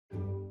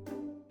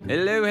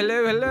Hello,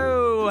 hello,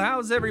 hello.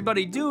 How's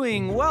everybody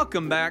doing?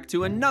 Welcome back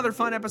to another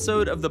fun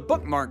episode of the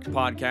Bookmarked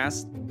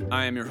Podcast.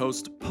 I am your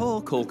host,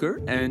 Paul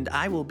Kolker, and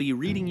I will be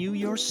reading you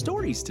your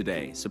stories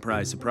today.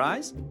 Surprise,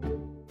 surprise.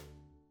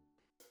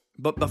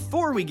 But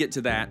before we get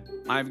to that,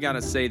 I've got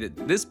to say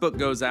that this book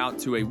goes out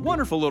to a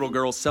wonderful little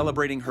girl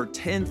celebrating her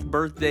 10th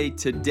birthday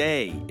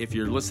today, if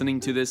you're listening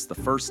to this the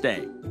first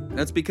day.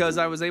 That's because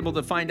I was able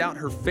to find out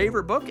her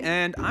favorite book,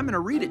 and I'm going to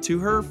read it to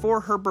her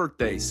for her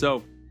birthday.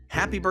 So,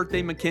 happy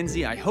birthday,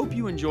 Mackenzie. I hope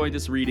you enjoy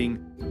this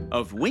reading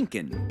of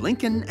Winken,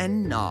 Blinken,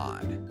 and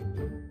Nod.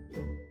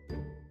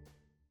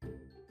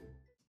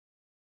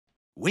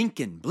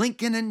 Winken,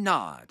 Blinken, and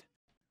Nod.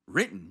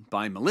 Written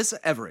by Melissa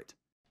Everett.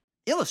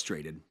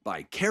 Illustrated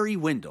by Carrie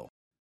Wendell.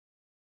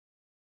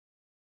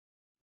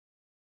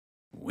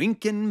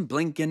 Winkin',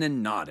 blinkin',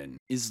 and noddin'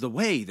 is the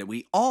way that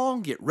we all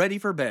get ready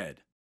for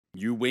bed.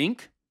 You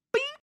wink,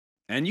 bink,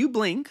 and you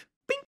blink,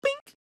 bink,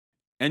 bink,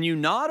 and you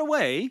nod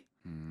away,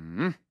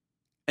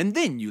 and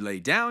then you lay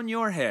down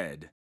your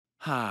head.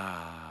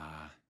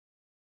 Ha.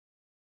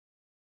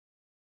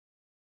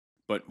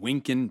 But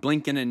Winkin',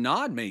 Blinkin', and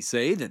Nod may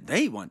say that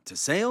they want to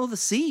sail the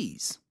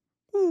seas.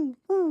 Ooh,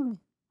 ooh.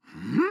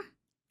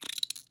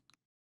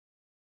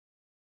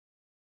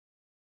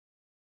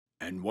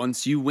 And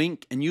once you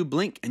wink and you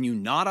blink and you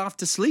nod off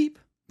to sleep,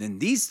 then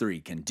these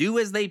three can do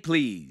as they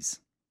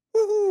please.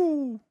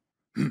 Woo-hoo!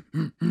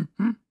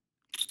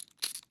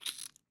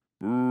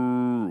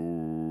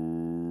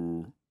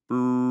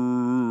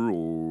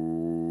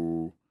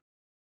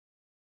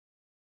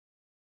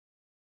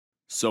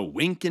 So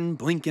Winkin',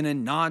 Blinkin',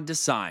 and Nod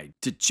decide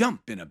to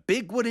jump in a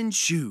big wooden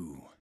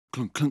shoe.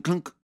 Clunk, clunk,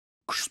 clunk.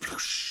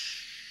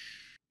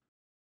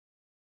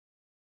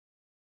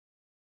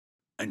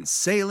 And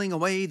sailing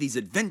away these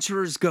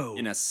adventurers go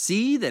in a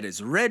sea that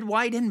is red,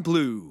 white, and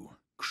blue.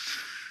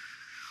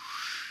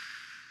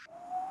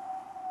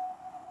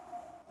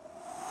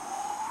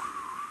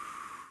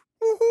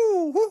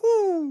 Woohoo,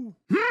 woohoo.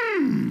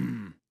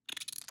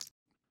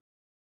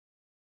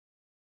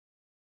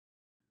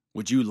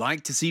 Would you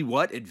like to see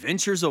what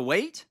adventures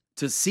await?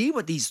 To see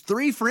what these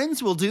three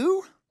friends will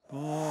do?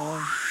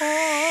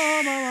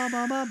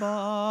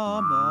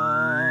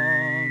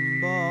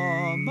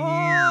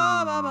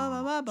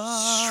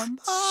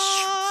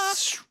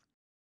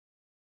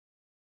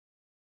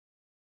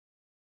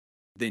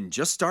 Then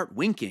just start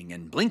winking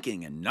and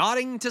blinking and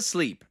nodding to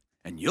sleep,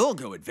 and you'll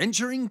go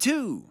adventuring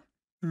too.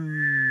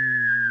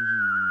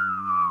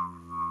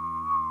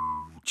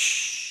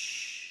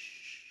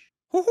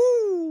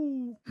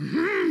 Woohoo!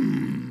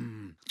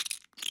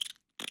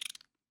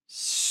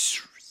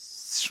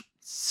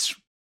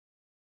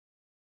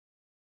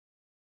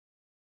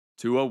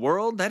 To a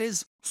world that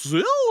is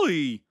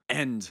silly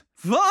and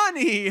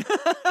funny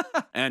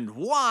and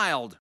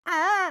wild,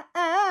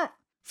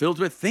 filled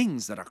with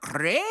things that are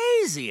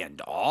crazy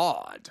and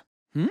odd.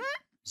 And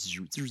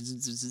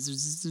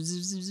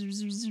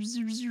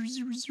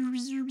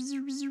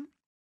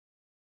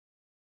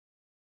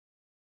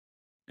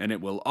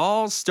it will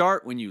all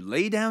start when you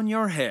lay down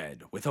your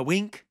head with a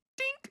wink,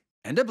 dink,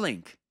 and a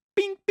blink,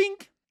 bink,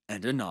 bink,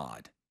 and a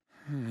nod.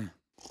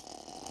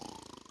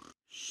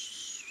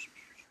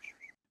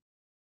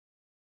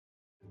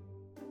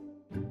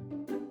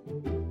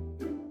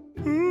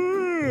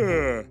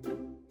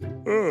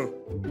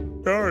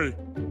 Sorry.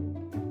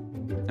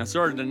 I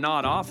started to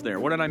nod off there.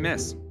 What did I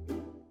miss?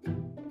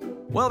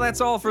 Well,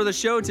 that's all for the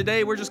show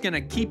today. We're just going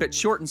to keep it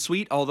short and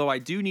sweet, although I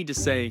do need to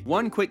say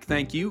one quick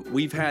thank you.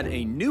 We've had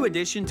a new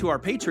addition to our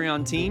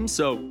Patreon team,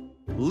 so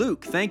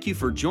Luke, thank you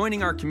for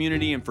joining our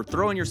community and for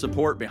throwing your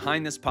support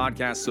behind this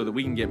podcast so that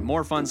we can get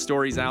more fun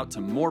stories out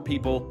to more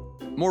people,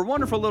 more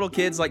wonderful little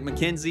kids like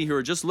Mackenzie who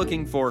are just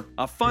looking for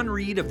a fun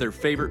read of their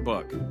favorite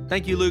book.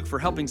 Thank you, Luke, for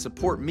helping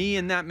support me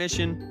in that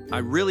mission. I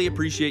really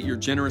appreciate your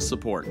generous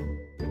support.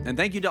 And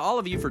thank you to all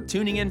of you for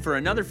tuning in for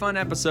another fun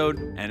episode.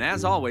 And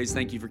as always,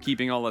 thank you for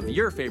keeping all of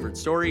your favorite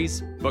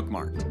stories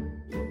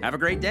bookmarked. Have a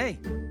great day.